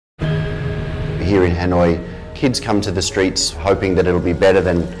Here in Hanoi, kids come to the streets hoping that it'll be better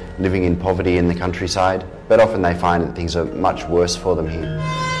than living in poverty in the countryside, but often they find that things are much worse for them here.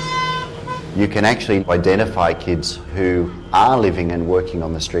 You can actually identify kids who are living and working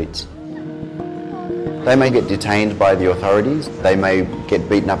on the streets. They may get detained by the authorities, they may get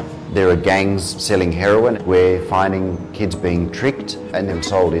beaten up. There are gangs selling heroin. We're finding kids being tricked and then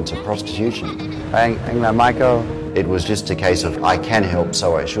sold into prostitution. Hey, Michael. It was just a case of, I can help,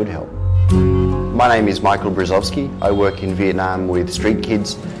 so I should help. My name is Michael Brosowski. I work in Vietnam with street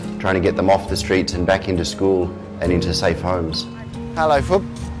kids, trying to get them off the streets and back into school and into safe homes. Hello, Foop.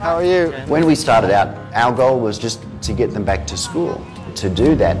 How are you? When we started out, our goal was just to get them back to school. To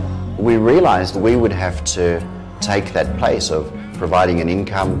do that, we realised we would have to take that place of providing an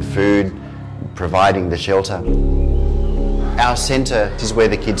income, food, providing the shelter. Our centre is where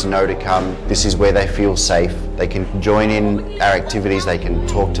the kids know to come. This is where they feel safe. They can join in our activities, they can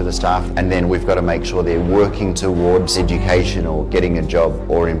talk to the staff, and then we've got to make sure they're working towards education or getting a job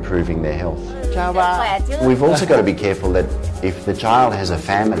or improving their health. We've also got to be careful that if the child has a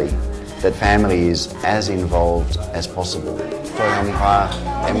family, that family is as involved as possible.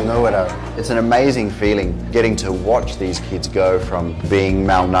 It's an amazing feeling getting to watch these kids go from being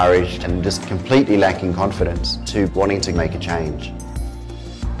malnourished and just completely lacking confidence to wanting to make a change.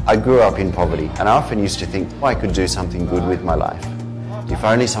 I grew up in poverty and I often used to think I could do something good with my life. If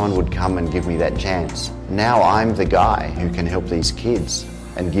only someone would come and give me that chance. Now I'm the guy who can help these kids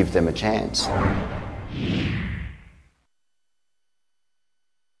and give them a chance.